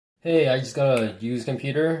Hey, I just got a used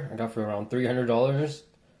computer I got for around $300,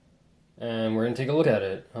 and we're gonna take a look at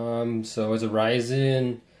it. So it's a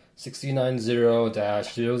Ryzen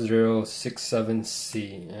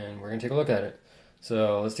 6090-0067C, and we're gonna take a look at it.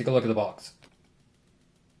 So let's take a look at the box.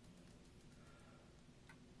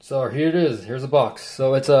 So here it is. Here's the box.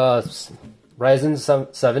 So it's a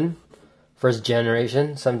Ryzen 7 first generation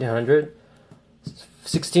 1700,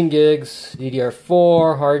 16 gigs,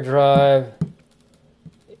 DDR4 hard drive.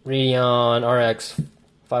 Radeon RX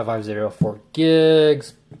 550, 4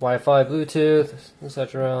 gigs, Wi-Fi, Bluetooth,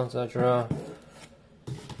 etc., etc.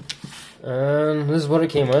 And this is what it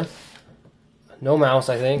came with. No mouse,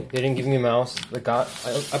 I think. They didn't give me a mouse. I bought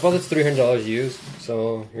this $300 used.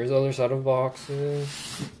 So here's the other side of the boxes.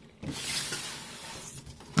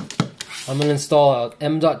 I'm gonna install a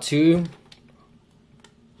M.2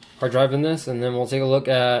 hard drive in this, and then we'll take a look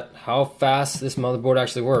at how fast this motherboard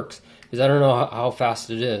actually works. Because I don't know how fast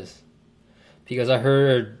it is. Because I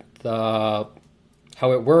heard how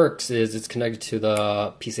it works is it's connected to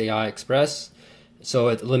the PCI Express, so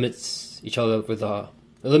it limits each other with it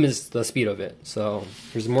limits the speed of it. So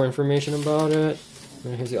here's more information about it,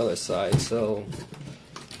 and here's the other side. So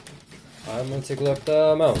I'm gonna take a look at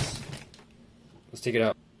the mouse. Let's take it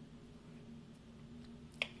out.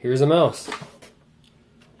 Here's a mouse.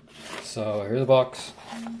 So here's the box.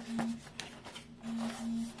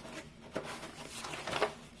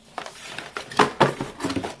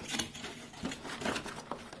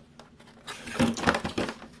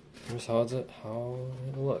 Here's how it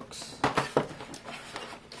looks.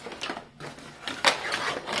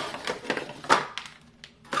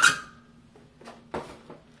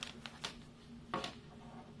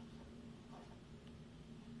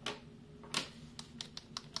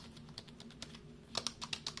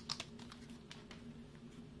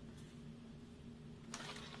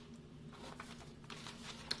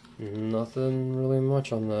 Nothing really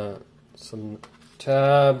much on that. Some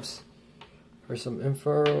tabs. There's some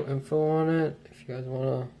info on it if you guys want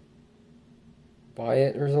to buy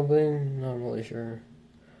it or something. Not really sure.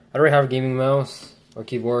 I don't really have a gaming mouse or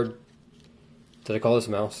keyboard. Did I call this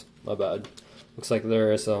a mouse? My bad. Looks like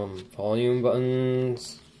there are some volume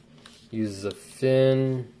buttons. Uses a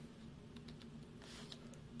fin.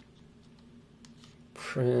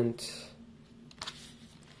 Print.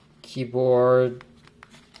 Keyboard.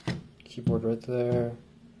 Keyboard right there.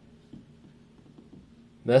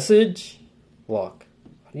 Message. Lock.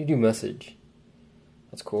 How do you do message?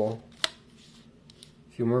 That's cool. A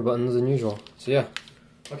few more buttons than usual. So yeah.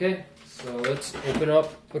 Okay, so let's open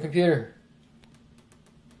up the computer.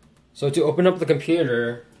 So to open up the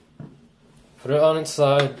computer, put it on its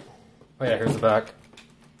side. Oh yeah, here's the back.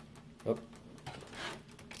 Oh.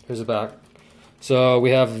 Here's the back. So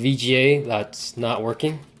we have VGA that's not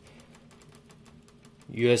working.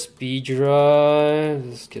 USB drive.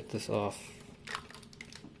 Let's get this off.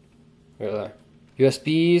 Right there.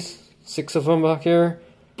 USBs, 6 of them back here.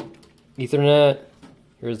 Ethernet.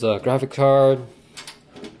 Here's the graphic card.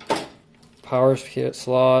 Power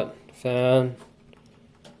slot, fan.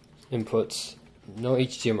 Inputs. No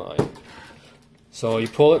HDMI. So you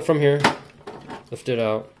pull it from here, lift it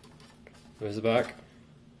out. There's the back.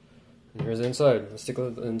 And here's the inside. Let's take a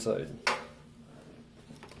look at the inside.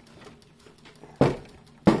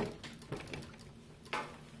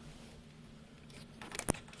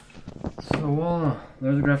 So voila,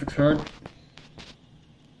 there's the graphics card,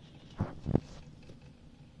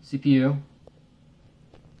 CPU,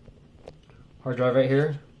 hard drive right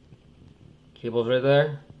here, cables right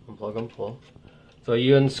there, unplug and pull. So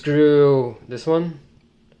you unscrew this one,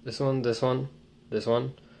 this one, this one, this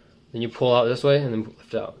one, then you pull out this way and then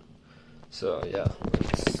lift out. So yeah,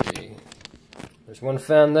 let's see. There's one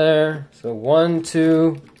fan there, so 1,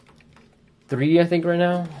 2, 3 I think right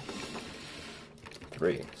now.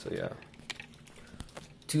 3, so yeah.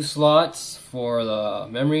 2 slots for the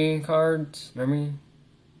memory cards, memory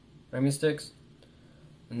sticks,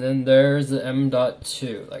 and then there's the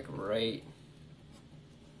M.2, like right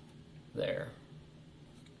there.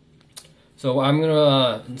 So I'm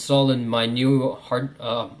gonna install in my new hard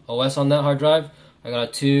OS on that hard drive. I got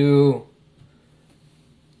a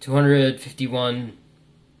 251,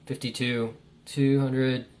 52,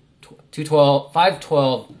 200, 212,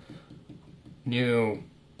 512 new.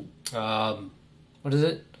 What is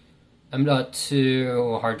it?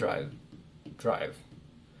 M.2 hard drive.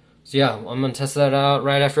 So yeah, I'm gonna test that out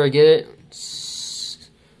right after I get it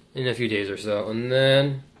in a few days or so, and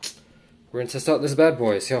then we're gonna test out this bad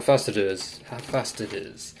boy, see how fast it is.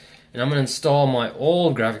 And I'm gonna install my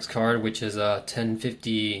old graphics card, which is a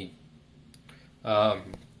 1050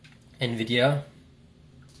 NVIDIA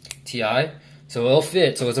Ti. So it'll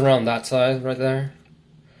fit, so it's around that size right there.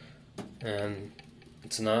 And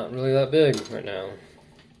it's not really that big right now.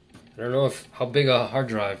 I don't know how big a hard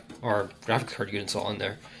drive or graphics card you can install in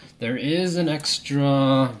there. There is an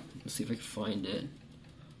extra, let's see if I can find it.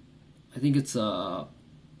 I think it's a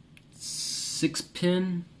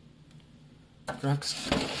 6-pin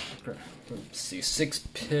graphics. Let's see,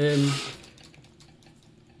 6-pin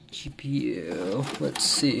GPU. Let's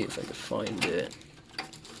see if I can find it.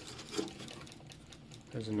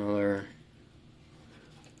 There's another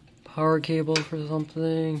power cable for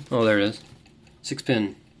something. Oh, there it is.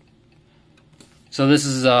 6-pin. So this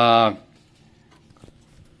is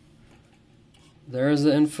there's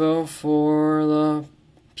the info for the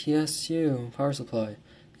PSU power supply.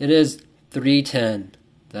 It is 310.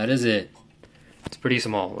 That is it. It's pretty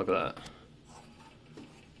small. Look at that.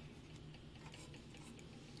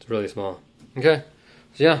 It's really small. Okay.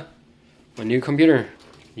 So yeah, my new computer.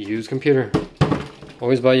 Used computer.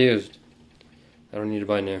 Always buy used. I don't need to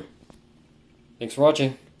buy new. Thanks for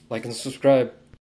watching. Like and subscribe.